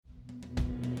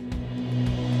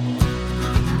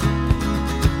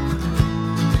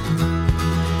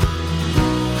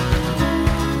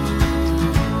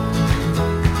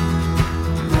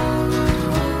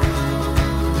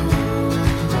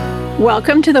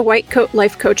Welcome to the White Coat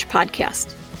Life Coach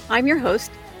Podcast. I'm your host,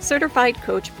 Certified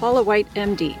Coach Paula White,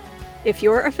 MD. If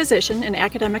you're a physician in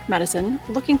academic medicine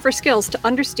looking for skills to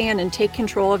understand and take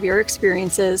control of your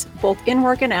experiences, both in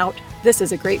work and out, this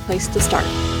is a great place to start.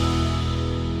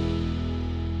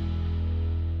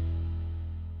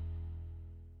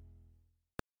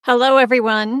 Hello,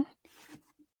 everyone.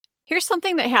 Here's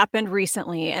something that happened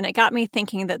recently, and it got me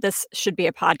thinking that this should be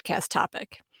a podcast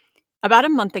topic. About a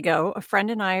month ago, a friend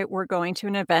and I were going to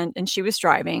an event and she was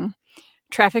driving.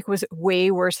 Traffic was way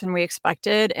worse than we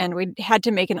expected, and we had to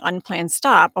make an unplanned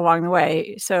stop along the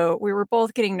way, so we were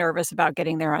both getting nervous about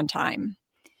getting there on time.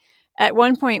 At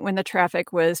one point, when the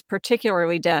traffic was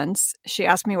particularly dense, she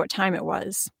asked me what time it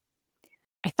was.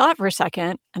 I thought for a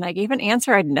second, and I gave an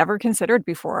answer I'd never considered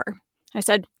before. I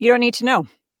said, "You don't need to know."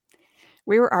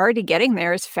 We were already getting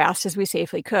there as fast as we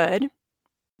safely could.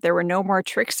 There were no more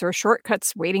tricks or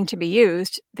shortcuts waiting to be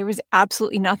used. There was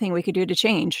absolutely nothing we could do to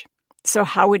change. So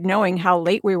how would knowing how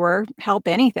late we were help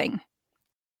anything?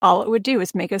 All it would do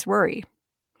is make us worry.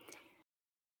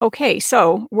 Okay,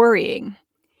 so worrying.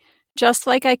 Just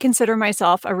like I consider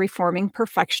myself a reforming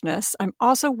perfectionist, I'm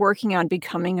also working on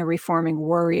becoming a reforming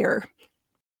worrier.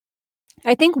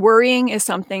 I think worrying is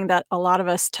something that a lot of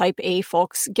us type A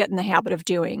folks get in the habit of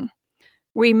doing.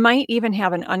 We might even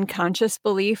have an unconscious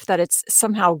belief that it's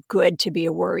somehow good to be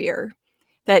a worrier.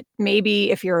 That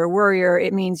maybe if you're a worrier,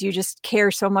 it means you just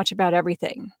care so much about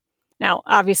everything. Now,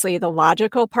 obviously, the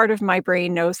logical part of my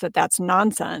brain knows that that's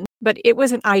nonsense, but it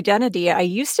was an identity I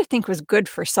used to think was good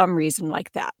for some reason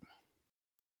like that.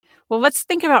 Well, let's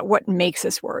think about what makes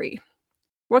us worry.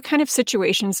 What kind of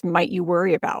situations might you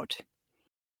worry about?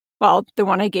 Well, the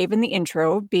one I gave in the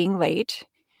intro, being late,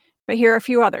 but here are a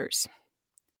few others.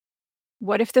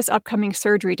 What if this upcoming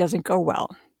surgery doesn't go well?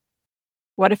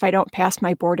 What if I don't pass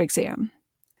my board exam?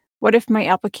 What if my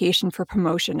application for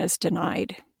promotion is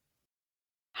denied?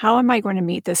 How am I going to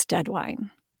meet this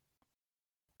deadline?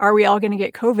 Are we all going to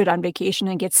get COVID on vacation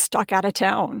and get stuck out of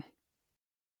town?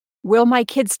 Will my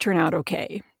kids turn out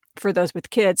okay? For those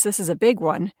with kids, this is a big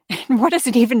one. And what does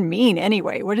it even mean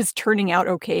anyway? What does turning out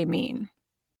okay mean?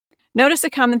 Notice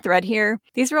a common thread here.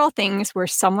 These are all things where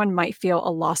someone might feel a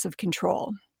loss of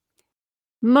control.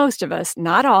 Most of us,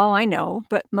 not all, I know,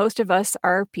 but most of us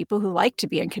are people who like to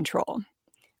be in control.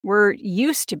 We're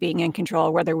used to being in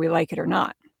control whether we like it or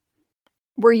not.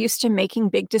 We're used to making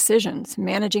big decisions,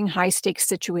 managing high-stakes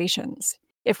situations.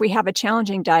 If we have a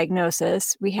challenging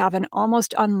diagnosis, we have an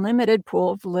almost unlimited pool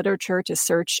of literature to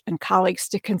search and colleagues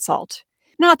to consult.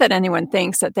 Not that anyone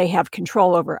thinks that they have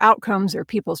control over outcomes or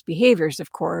people's behaviors,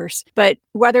 of course, but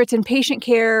whether it's in patient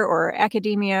care or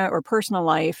academia or personal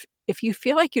life, if you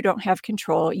feel like you don't have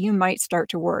control, you might start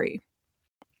to worry.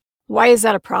 Why is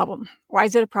that a problem? Why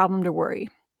is it a problem to worry?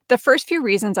 The first few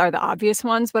reasons are the obvious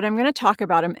ones, but I'm going to talk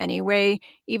about them anyway.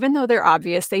 Even though they're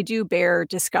obvious, they do bear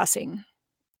discussing.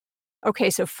 Okay,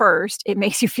 so first, it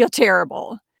makes you feel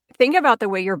terrible. Think about the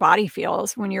way your body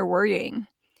feels when you're worrying.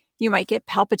 You might get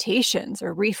palpitations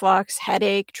or reflux,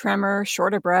 headache, tremor,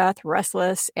 short of breath,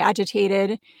 restless,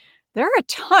 agitated. There are a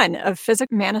ton of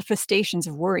physical manifestations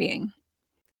of worrying.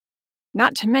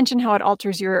 Not to mention how it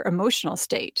alters your emotional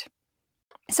state.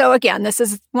 So again, this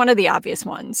is one of the obvious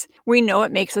ones. We know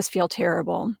it makes us feel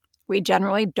terrible. We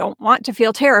generally don't want to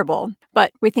feel terrible,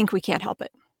 but we think we can't help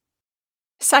it.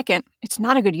 Second, it's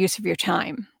not a good use of your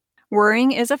time.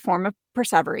 Worrying is a form of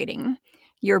perseverating.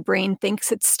 Your brain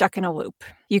thinks it's stuck in a loop.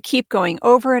 You keep going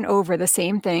over and over the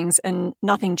same things and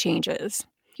nothing changes.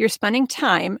 You're spending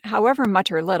time, however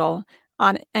much or little,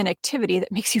 on an activity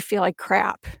that makes you feel like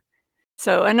crap.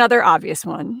 So another obvious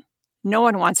one. No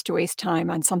one wants to waste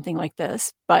time on something like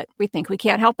this, but we think we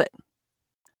can't help it.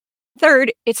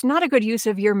 Third, it's not a good use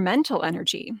of your mental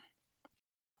energy.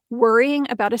 Worrying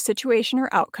about a situation or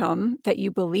outcome that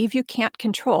you believe you can't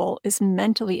control is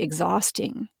mentally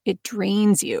exhausting. It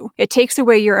drains you. It takes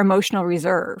away your emotional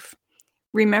reserve.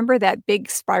 Remember that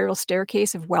big spiral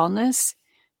staircase of wellness?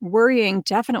 Worrying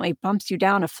definitely bumps you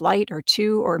down a flight or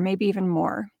two or maybe even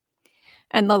more.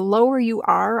 And the lower you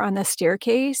are on the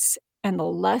staircase and the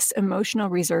less emotional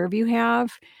reserve you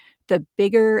have, the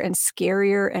bigger and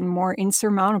scarier and more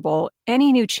insurmountable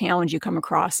any new challenge you come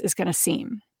across is going to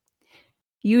seem.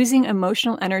 Using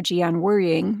emotional energy on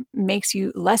worrying makes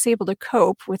you less able to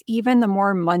cope with even the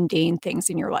more mundane things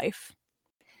in your life.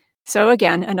 So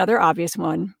again, another obvious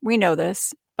one. We know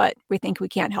this, but we think we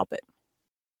can't help it.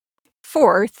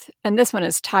 Fourth, and this one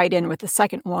is tied in with the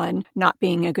second one, not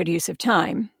being a good use of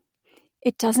time,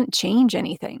 it doesn't change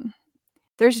anything.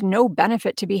 There's no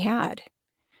benefit to be had.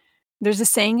 There's a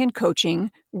saying in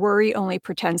coaching, worry only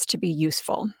pretends to be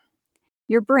useful.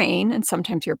 Your brain, and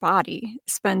sometimes your body,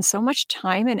 spend so much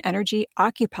time and energy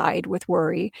occupied with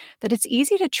worry that it's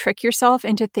easy to trick yourself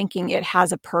into thinking it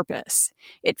has a purpose.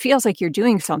 It feels like you're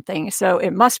doing something, so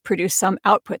it must produce some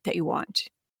output that you want.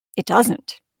 It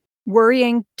doesn't.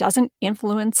 Worrying doesn't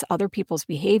influence other people's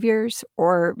behaviors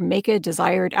or make a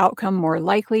desired outcome more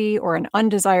likely or an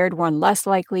undesired one less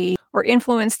likely or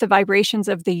influence the vibrations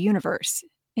of the universe.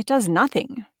 It does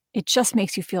nothing. It just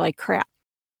makes you feel like crap.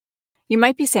 You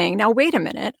might be saying, now wait a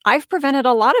minute, I've prevented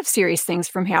a lot of serious things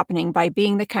from happening by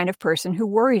being the kind of person who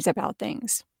worries about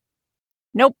things.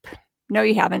 Nope, no,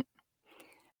 you haven't.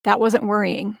 That wasn't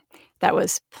worrying. That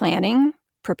was planning,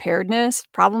 preparedness,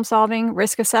 problem solving,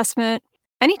 risk assessment.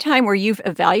 Any time where you've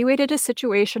evaluated a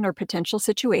situation or potential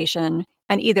situation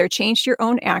and either changed your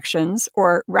own actions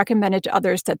or recommended to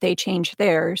others that they change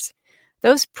theirs,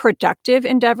 those productive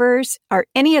endeavors are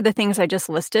any of the things I just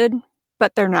listed,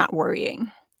 but they're not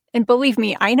worrying. And believe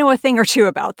me, I know a thing or two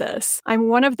about this. I'm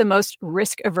one of the most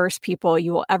risk-averse people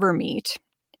you will ever meet.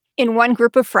 In one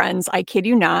group of friends, I kid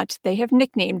you not, they have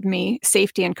nicknamed me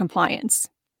Safety and Compliance.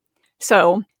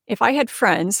 So if I had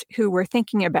friends who were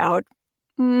thinking about,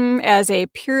 as a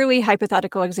purely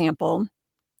hypothetical example,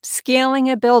 scaling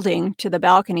a building to the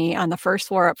balcony on the first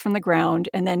floor up from the ground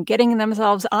and then getting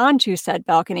themselves onto said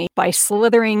balcony by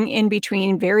slithering in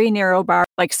between very narrow bars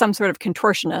like some sort of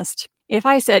contortionist, if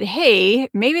I said, hey,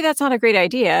 maybe that's not a great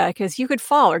idea because you could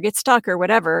fall or get stuck or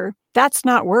whatever, that's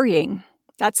not worrying.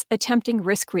 That's attempting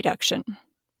risk reduction.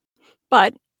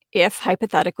 But if,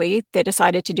 hypothetically, they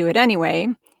decided to do it anyway,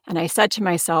 and I said to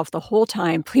myself the whole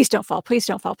time, please don't fall, please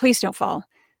don't fall, please don't fall,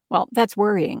 well, that's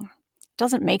worrying. It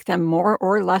doesn't make them more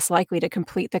or less likely to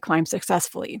complete the climb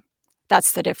successfully.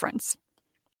 That's the difference.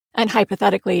 And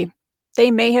hypothetically,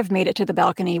 they may have made it to the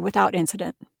balcony without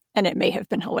incident, and it may have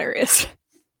been hilarious.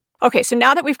 Okay, so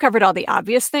now that we've covered all the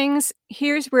obvious things,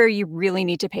 here's where you really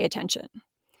need to pay attention.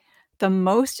 The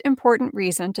most important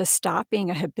reason to stop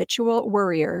being a habitual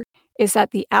worrier is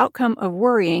that the outcome of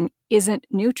worrying isn't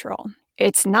neutral.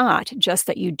 It's not just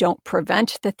that you don't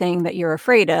prevent the thing that you're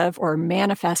afraid of or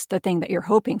manifest the thing that you're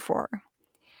hoping for.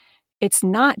 It's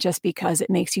not just because it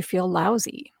makes you feel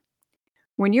lousy.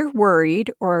 When you're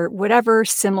worried or whatever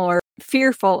similar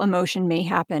fearful emotion may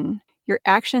happen, your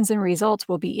actions and results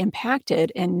will be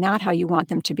impacted and not how you want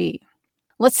them to be.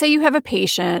 Let's say you have a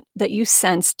patient that you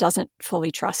sense doesn't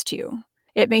fully trust you.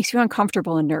 It makes you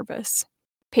uncomfortable and nervous.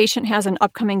 Patient has an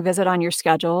upcoming visit on your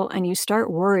schedule and you start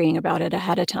worrying about it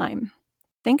ahead of time.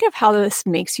 Think of how this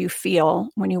makes you feel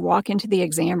when you walk into the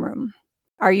exam room.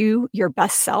 Are you your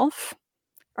best self?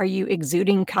 Are you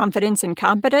exuding confidence and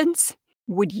competence?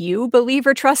 Would you believe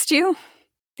or trust you?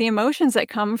 The emotions that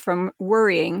come from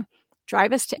worrying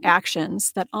drive us to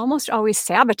actions that almost always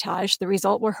sabotage the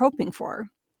result we're hoping for.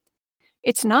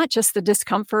 It's not just the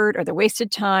discomfort or the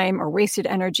wasted time or wasted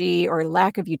energy or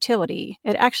lack of utility.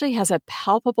 It actually has a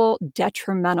palpable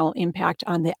detrimental impact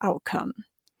on the outcome.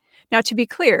 Now, to be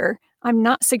clear, I'm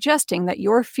not suggesting that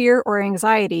your fear or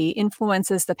anxiety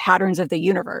influences the patterns of the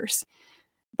universe,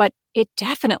 but it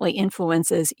definitely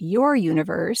influences your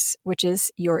universe, which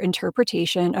is your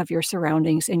interpretation of your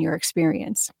surroundings and your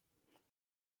experience.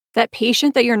 That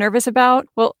patient that you're nervous about,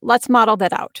 well, let's model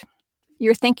that out.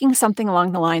 You're thinking something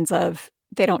along the lines of,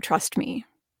 they don't trust me,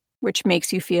 which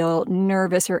makes you feel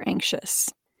nervous or anxious.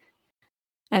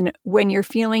 And when you're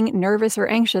feeling nervous or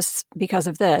anxious because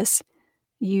of this,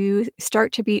 you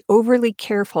start to be overly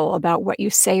careful about what you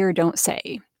say or don't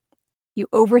say. You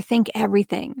overthink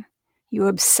everything. You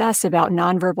obsess about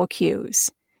nonverbal cues.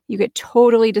 You get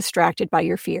totally distracted by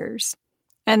your fears.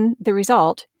 And the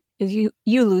result is you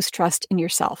lose trust in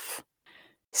yourself.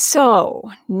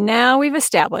 So now we've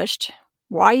established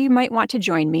why you might want to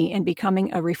join me in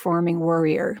becoming a reforming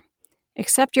worrier.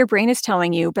 Except your brain is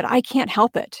telling you, but I can't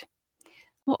help it.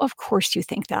 Well, of course you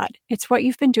think that. It's what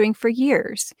you've been doing for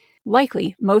years,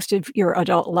 likely most of your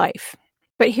adult life.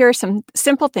 But here are some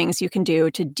simple things you can do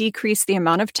to decrease the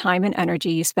amount of time and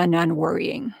energy you spend on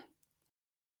worrying.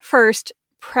 First,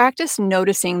 practice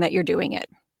noticing that you're doing it.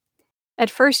 At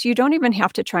first, you don't even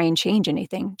have to try and change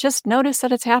anything. Just notice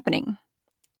that it's happening.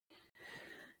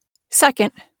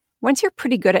 Second, once you're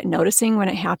pretty good at noticing when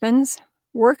it happens,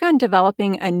 work on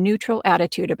developing a neutral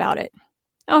attitude about it.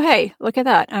 Oh, hey, look at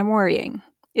that. I'm worrying.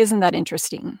 Isn't that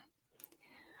interesting?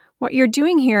 What you're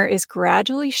doing here is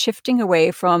gradually shifting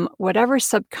away from whatever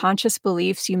subconscious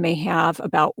beliefs you may have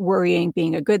about worrying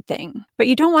being a good thing, but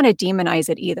you don't want to demonize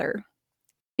it either.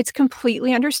 It's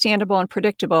completely understandable and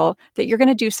predictable that you're going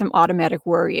to do some automatic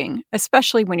worrying,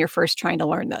 especially when you're first trying to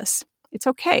learn this. It's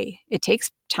okay. It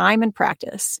takes time and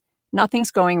practice.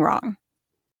 Nothing's going wrong.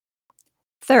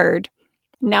 Third,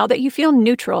 now that you feel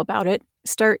neutral about it,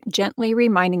 Start gently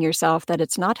reminding yourself that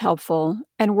it's not helpful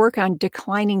and work on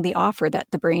declining the offer that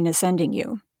the brain is sending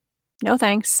you. No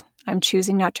thanks. I'm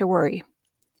choosing not to worry.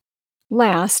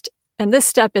 Last, and this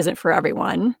step isn't for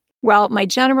everyone, while my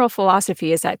general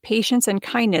philosophy is that patience and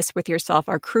kindness with yourself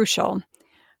are crucial,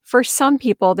 for some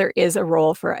people there is a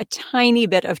role for a tiny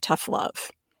bit of tough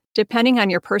love. Depending on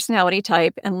your personality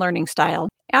type and learning style,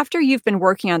 after you've been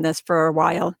working on this for a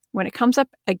while, when it comes up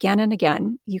again and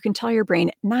again, you can tell your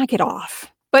brain, knock it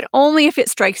off. But only if it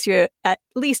strikes you at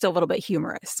least a little bit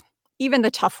humorous. Even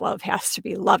the tough love has to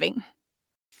be loving.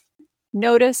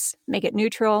 Notice, make it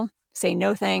neutral, say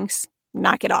no thanks,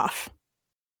 knock it off.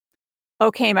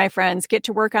 Okay, my friends, get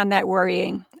to work on that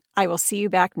worrying. I will see you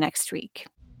back next week.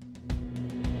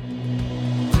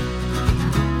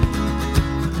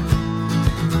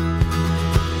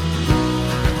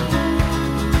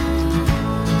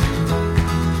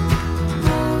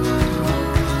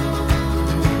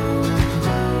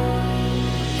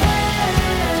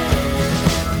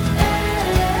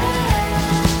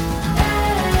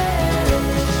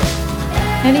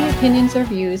 Any opinions or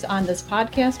views on this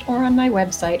podcast or on my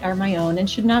website are my own and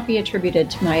should not be attributed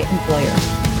to my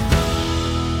employer.